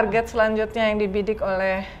apa target selanjutnya yang dibidik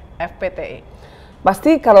oleh FPTI?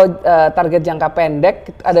 Pasti kalau target jangka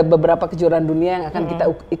pendek ada beberapa kejuaraan dunia yang akan kita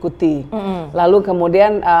ikuti. Lalu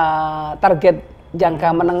kemudian target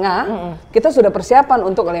jangka menengah kita sudah persiapan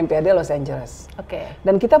untuk Olimpiade Los Angeles.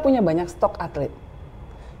 Dan kita punya banyak stok atlet.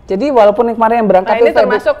 Jadi walaupun kemarin yang berangkat ini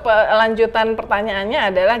termasuk lanjutan pertanyaannya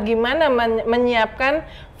adalah gimana menyiapkan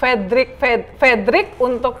Veddriq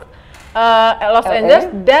untuk Los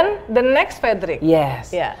Angeles dan the next Veddriq.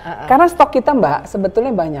 Yes. Karena stok kita Mbak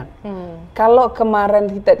sebetulnya banyak. Kalau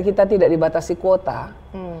kemarin kita tidak dibatasi kuota,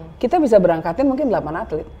 kita bisa berangkatin mungkin 8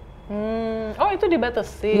 atlet. Oh itu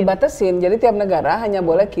dibatasin? Dibatasin, jadi tiap negara hanya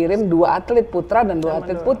boleh kirim 2 atlet putra dan 2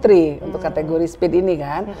 atlet putri untuk kategori speed ini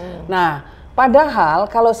kan. Nah,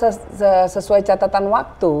 padahal kalau sesuai catatan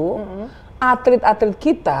waktu, atlet-atlet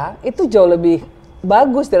kita itu jauh lebih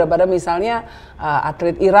bagus daripada misalnya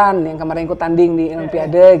atlet Iran yang kemarin ikut tanding di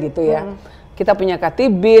Olimpiade gitu ya. kita punya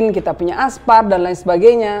Katibin, kita punya Aspar dan lain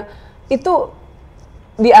sebagainya. Itu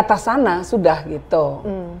di atas sana sudah gitu.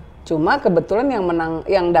 Cuma kebetulan yang menang,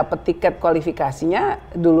 yang dapat tiket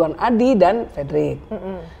kualifikasinya duluan Adi dan Veddriq.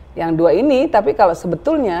 Yang dua ini, tapi kalau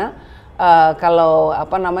sebetulnya kalau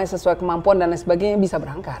apa namanya sesuai kemampuan dan lain sebagainya bisa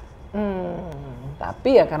berangkat.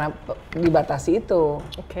 Tapi ya karena dibatasi itu.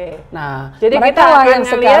 Nah, jadi kita akan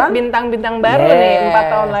lihat bintang-bintang baru nih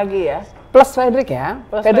 4 tahun lagi ya. Plus Veddriq ya.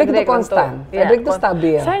 Veddriq itu konstan. Veddriq itu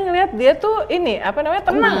stabil. Saya ngelihat dia tuh ini apa namanya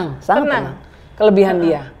tenang. Tenang. Kelebihan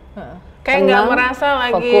dia. Kayak nggak merasa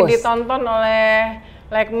lagi ditonton oleh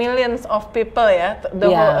like millions of people ya,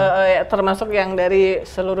 termasuk yang dari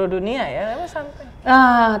seluruh dunia ya, santai.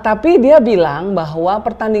 Nah, tapi dia bilang bahwa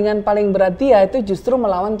pertandingan paling berat dia itu justru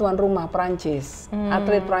melawan tuan rumah Prancis,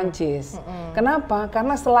 atlet Prancis. Kenapa?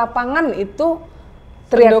 Karena selapangan itu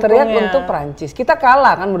teriak-teriak untuk Prancis. Kita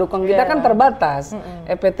kalah kan, mendukung kita kan terbatas.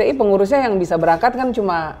 EPTI pengurusnya yang bisa berangkat kan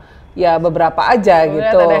cuma ya beberapa aja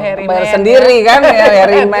gitu, bayar sendiri kan ya,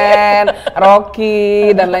 Harryman,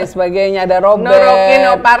 Rocky dan lain sebagainya, ada Robert, no Rocky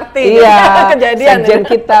no party, kejadian sekjen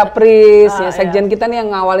kita Pris, sekjen kita nih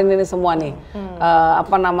yang ngawalin ini semua nih,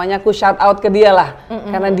 apa namanya, aku shout out ke dia lah,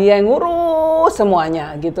 karena dia yang ngurus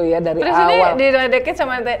semuanya gitu ya dari Pris awal. Ini diledekin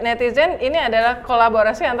sama netizen, ini adalah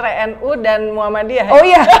kolaborasi antara NU dan Muhammadiyah. Oh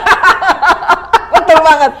iya. Betul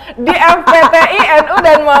banget. Di FPTI, NU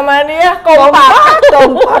dan Muhammadiyah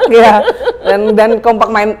kompak ya. Dan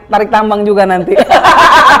kompak main tarik tambang juga nanti.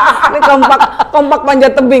 Ini kompak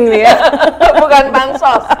panjat tebing nih ya. Bukan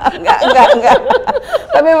pansos. Enggak.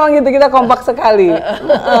 Tapi memang gitu, kita kompak sekali.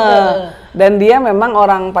 Dan dia memang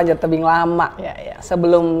orang panjat tebing lama.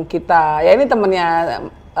 Sebelum kita, ya ini temennya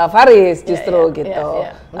Faris justru gitu.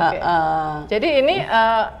 Jadi ini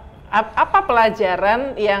apa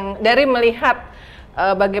pelajaran yang dari melihat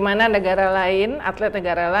bagaimana negara lain, atlet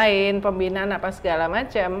negara lain, pembinaan apa segala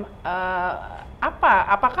macam,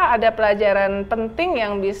 apakah ada pelajaran penting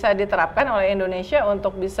yang bisa diterapkan oleh Indonesia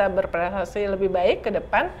untuk bisa berprestasi lebih baik ke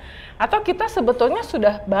depan, atau kita sebetulnya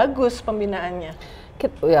sudah bagus pembinaannya?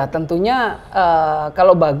 Ya tentunya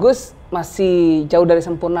kalau bagus masih jauh dari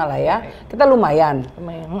sempurna lah ya. Kita lumayan.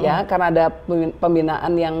 Ya, karena ada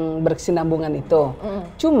pembinaan yang berkesinambungan itu.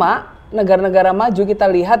 Cuma negara-negara maju kita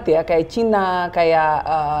lihat ya, kayak Cina, kayak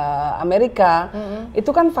Amerika,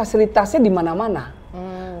 itu kan fasilitasnya di mana-mana.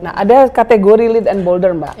 Nah, ada kategori lead and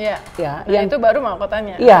boulder, Mbak. Ya, yang itu baru mau aku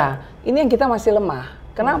tanya. Iya, ini yang kita masih lemah.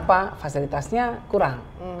 Kenapa? Fasilitasnya kurang.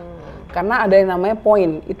 Karena ada yang namanya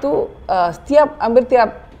poin, itu hampir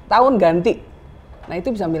tiap tahun ganti. Nah,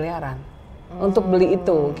 itu bisa miliaran untuk beli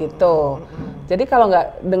itu gitu. Jadi kalau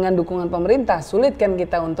nggak dengan dukungan pemerintah, sulit kan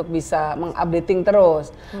kita untuk bisa mengupdating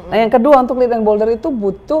terus. Nah, yang kedua, untuk lead and boulder itu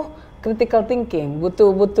butuh critical thinking,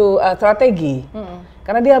 butuh strategi.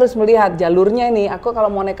 Karena dia harus melihat jalurnya nih, aku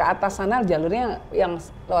kalau mau naik ke atas sana, jalurnya yang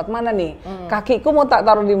lewat mana nih? Kakiku mau tak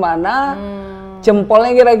taruh di mana?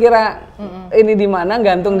 Jempolnya kira-kira ini di mana,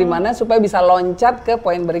 gantung di mana supaya bisa loncat ke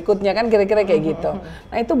poin berikutnya, kan kira-kira kayak gitu.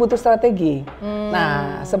 Nah, itu butuh strategi.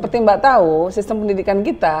 Nah, seperti Mbak tahu, sistem pendidikan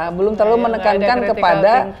kita belum terlalu menekankan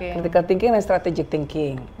kepada critical thinking dan strategic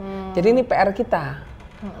thinking. Jadi ini PR kita.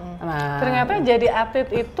 Nah, ternyata jadi atlet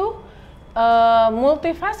itu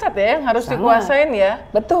multifaset ya, yang harus dikuasain ya.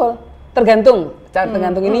 Betul. Tergantung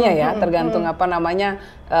ininya ya, tergantung apa namanya,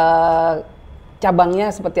 cabangnya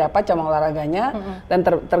seperti apa, cabang olahraganya, dan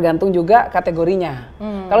tergantung juga kategorinya.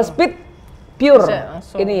 Kalau speed pure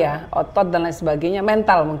ini ya, otot dan lain sebagainya,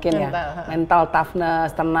 mental mungkin mental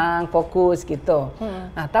toughness, tenang, fokus gitu.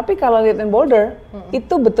 Nah, tapi kalau lead and boulder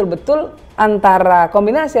itu betul-betul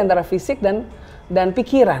kombinasi antara fisik dan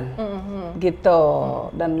pikiran gitu,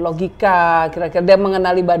 dan logika, kira-kira dia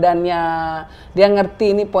mengenali badannya, dia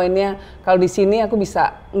ngerti ini poinnya, kalau di sini aku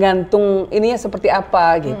bisa gantung ininya seperti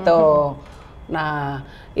apa gitu. Nah,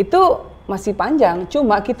 itu masih panjang,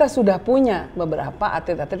 cuma kita sudah punya beberapa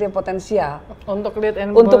atlet-atlet yang potensial untuk lead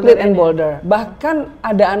and boulder. Bahkan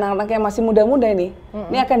ada anak-anak yang masih muda-muda ini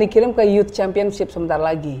akan dikirim ke Youth Championship sebentar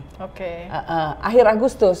lagi. Akhir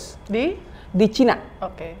Agustus di Cina.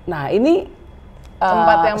 Nah, ini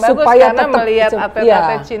tempat yang bagus supaya karena melihat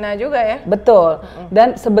atlet-atlet Cina juga ya. Betul.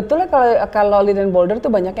 Dan sebetulnya kalau lead and boulder itu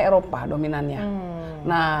banyaknya Eropa dominannya.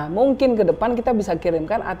 Nah, mungkin ke depan kita bisa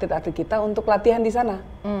kirimkan atlet-atlet kita untuk latihan di sana.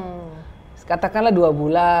 Katakanlah 2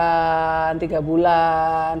 bulan, 3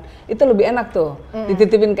 bulan, itu lebih enak tuh.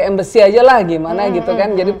 Dititipin ke embassy aja lah, gimana gitu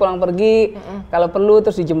kan. Jadi pulang pergi, kalau perlu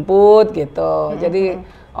terus dijemput gitu. Jadi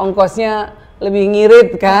ongkosnya lebih ngirit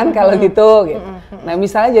kan kalau gitu. Nah,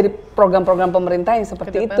 misalnya jadi program-program pemerintah yang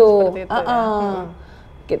seperti itu.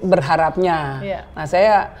 berharapnya. Yeah. Nah,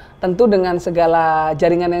 saya tentu dengan segala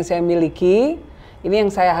jaringan yang saya miliki, ini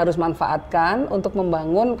yang saya harus manfaatkan untuk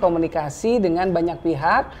membangun komunikasi dengan banyak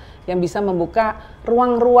pihak yang bisa membuka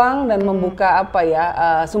ruang-ruang dan membuka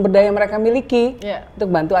sumber daya yang mereka miliki untuk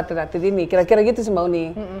bantu atlet-atlet ini. Kira-kira gitu sih Mbak Uni.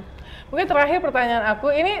 Mungkin terakhir pertanyaan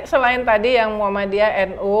aku, ini selain tadi yang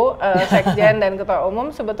Muhammadiyah, NU, Sekjen dan Ketua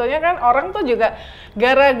Umum, sebetulnya kan orang tuh juga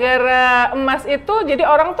gara-gara emas itu jadi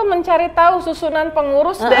orang tuh mencari tahu susunan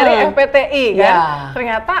pengurus dari FPTI kan.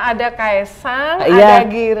 Ternyata ada Kaisang, ada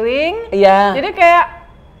Giring. Jadi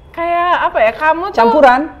kayak apa ya, kamu tuh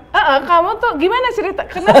campuran. Kamu tuh gimana cerita?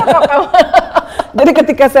 Kenapa kok kamu? Jadi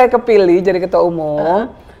ketika saya kepilih jadi Ketua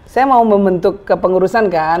Umum, saya mau membentuk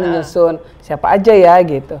kepengurusan kan, menyusun siapa aja ya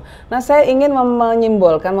gitu. Nah, saya ingin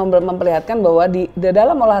menyimbolkan, memperlihatkan bahwa di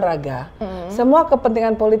dalam olahraga semua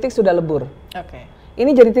kepentingan politik sudah lebur.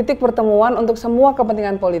 Ini jadi titik pertemuan untuk semua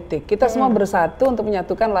kepentingan politik. Kita semua bersatu untuk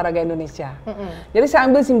menyatukan olahraga Indonesia. Jadi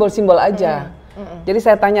saya ambil simbol-simbol aja. Jadi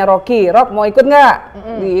saya tanya Rocky, Rok mau ikut nggak?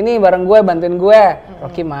 Di ini bareng gue, bantuin gue.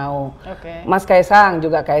 Rocky mau. Mas Kaisang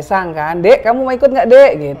juga Kaisang kan. Dek, kamu mau ikut nggak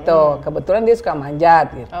Dek? Gitu. Kebetulan dia suka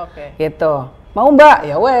manjat gitu. Gitu. Mau Mbak?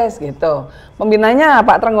 Ya wes gitu. Pembinanya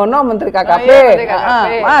Pak Trenggono, Menteri KKP.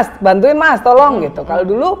 Mas, bantuin Mas, tolong gitu. Kalau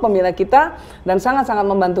dulu pembina kita dan sangat-sangat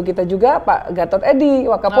membantu kita juga Pak Gatot Edi,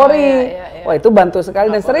 Wakapolri. Wah itu bantu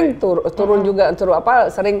sekali dan sering turun juga,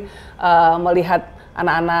 sering melihat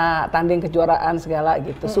anak-anak tanding kejuaraan segala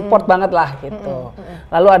gitu, support banget lah gitu.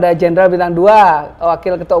 Lalu ada Jenderal Bintang 2,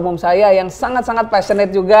 wakil ketua umum saya yang sangat-sangat passionate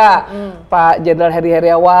juga, Pak Jenderal Heri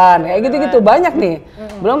Heriawan, kayak gitu-gitu banyak nih.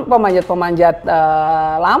 Belum pemanjat-pemanjat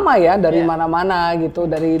lama ya dari mana-mana gitu,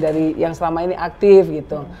 dari yang selama ini aktif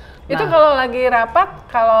gitu. Itu kalau lagi rapat,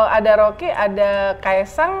 kalau ada Rocky, ada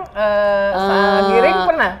Kaisang, Giring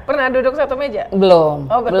pernah duduk satu meja? Belum.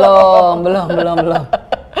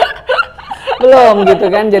 Belum gitu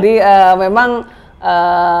kan, jadi memang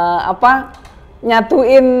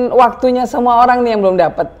nyatuin waktunya semua orang nih yang belum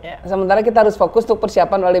dapat. Sementara kita harus fokus untuk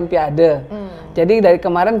persiapan Olimpiade. Jadi dari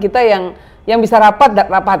kemarin kita yang bisa rapat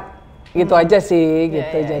gitu aja sih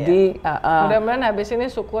gitu. Jadi mudah-mudahan habis ini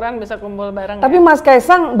syukuran bisa kumpul bareng. Tapi Mas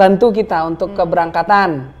Kaisang bantu kita untuk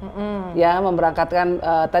keberangkatan, ya memberangkatkan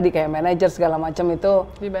tadi kayak manajer segala macam itu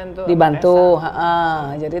dibantu.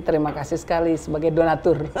 Jadi terima kasih sekali sebagai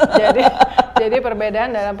donatur. Jadi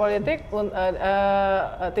perbedaan dalam politik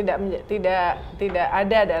tidak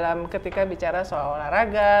ada dalam ketika bicara soal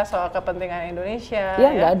olahraga, soal kepentingan Indonesia. Ya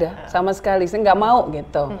nggak ada sama sekali. Saya nggak mau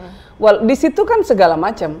gitu. Well, di situ kan segala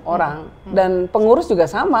macam orang dan pengurus juga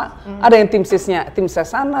sama. Ada yang tim ses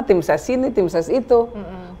sana, tim ses sini, tim ses itu.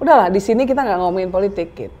 Udahlah di sini kita nggak ngomongin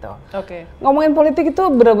politik gitu. Ngomongin politik itu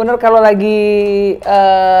benar-benar kalau lagi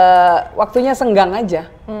waktunya senggang aja.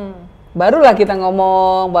 Barulah kita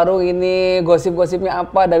ngomong, baru ini gosip-gosipnya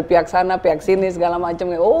apa dari pihak sana, pihak sini segala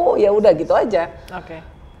macam. Oh ya udah gitu aja.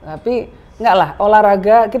 Tapi enggak lah,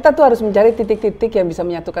 olahraga kita tuh harus mencari titik-titik yang bisa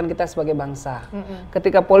menyatukan kita sebagai bangsa.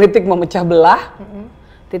 Ketika politik memecah belah,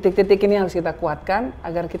 titik-titik ini harus kita kuatkan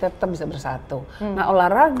agar kita tetap bisa bersatu. Nah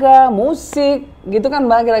olahraga, musik, gitu kan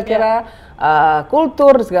Mbak kira-kira,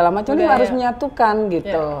 kultur segala macam ini harus menyatukan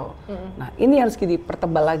gitu. Nah ini harus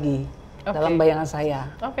dipertebal lagi. Dalam bayangan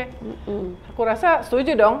saya. Aku rasa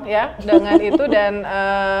setuju dong ya dengan itu dan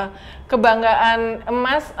kebanggaan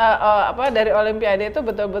emas dari Olimpiade itu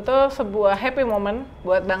betul-betul sebuah happy moment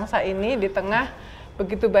buat bangsa ini di tengah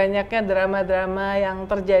begitu banyaknya drama-drama yang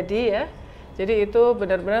terjadi ya. Jadi itu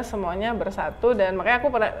benar-benar semuanya bersatu dan makanya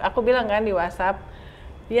aku bilang kan di WhatsApp,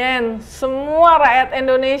 Yen, semua rakyat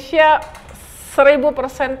Indonesia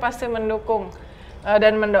 1000% pasti mendukung.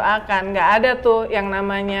 Dan mendoakan, nggak ada tuh yang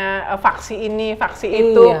namanya faksi ini, faksi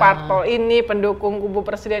itu, parpol ini, pendukung kubu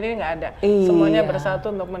presiden ini nggak ada. Semuanya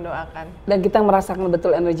bersatu untuk mendoakan. Dan kita merasakan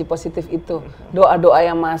betul energi positif itu, doa-doa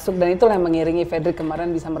yang masuk dan itulah yang mengiringi Veddriq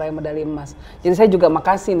kemarin bisa meraih medali emas. Jadi saya juga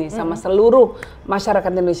makasih nih sama seluruh masyarakat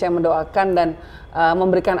Indonesia yang mendoakan dan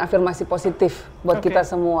memberikan afirmasi positif buat kita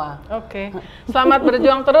semua. Selamat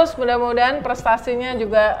berjuang terus, mudah-mudahan prestasinya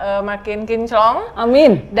juga makin kinclong.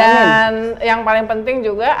 Amin. Dan yang paling penting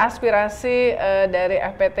juga aspirasi dari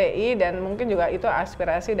FPTI dan mungkin juga itu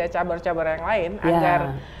aspirasi dari cabur-cabur yang lain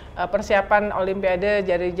agar persiapan Olimpiade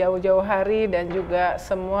dari jauh-jauh hari dan juga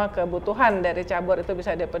semua kebutuhan dari cabur itu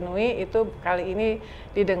bisa dipenuhi. Itu kali ini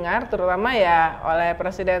didengar terutama ya oleh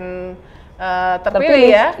Presiden terpilih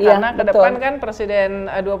ya, iya, karena ke betul. depan kan Presiden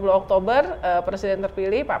 20 Oktober Presiden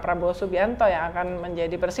terpilih Pak Prabowo Subianto yang akan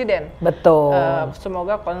menjadi presiden. Betul.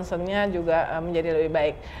 Semoga concernnya juga menjadi lebih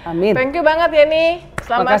baik. Amin. Thank you banget Yenny.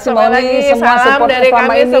 Selamat Makasih, sekali lagi. semua Salam support dari selama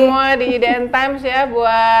kami ini. semua di IDN Times ya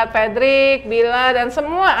buat Veddriq, Bila dan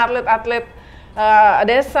semua atlet-atlet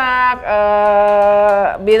Desak,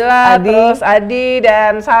 Bila, Adi. terus Adi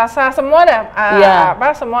dan Salsa, semua dah,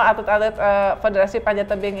 semua atlet-atlet Federasi Panjat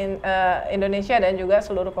Tebing Indonesia dan juga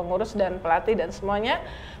seluruh pengurus dan pelatih dan semuanya,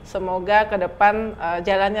 semoga ke depan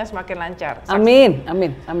jalannya semakin lancar. Amin,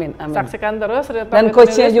 amin, amin, amin. Saksikan terus Real Talk Dan with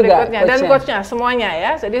coachnya Uni Lubis juga, berikutnya. Dan coachnya semuanya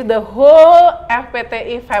ya, jadi the whole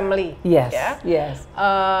FPTI family. Yes, ya. yes.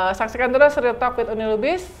 Saksikan terus Real Talk with Uni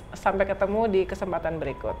Lubis. Sampai ketemu di kesempatan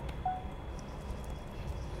berikut.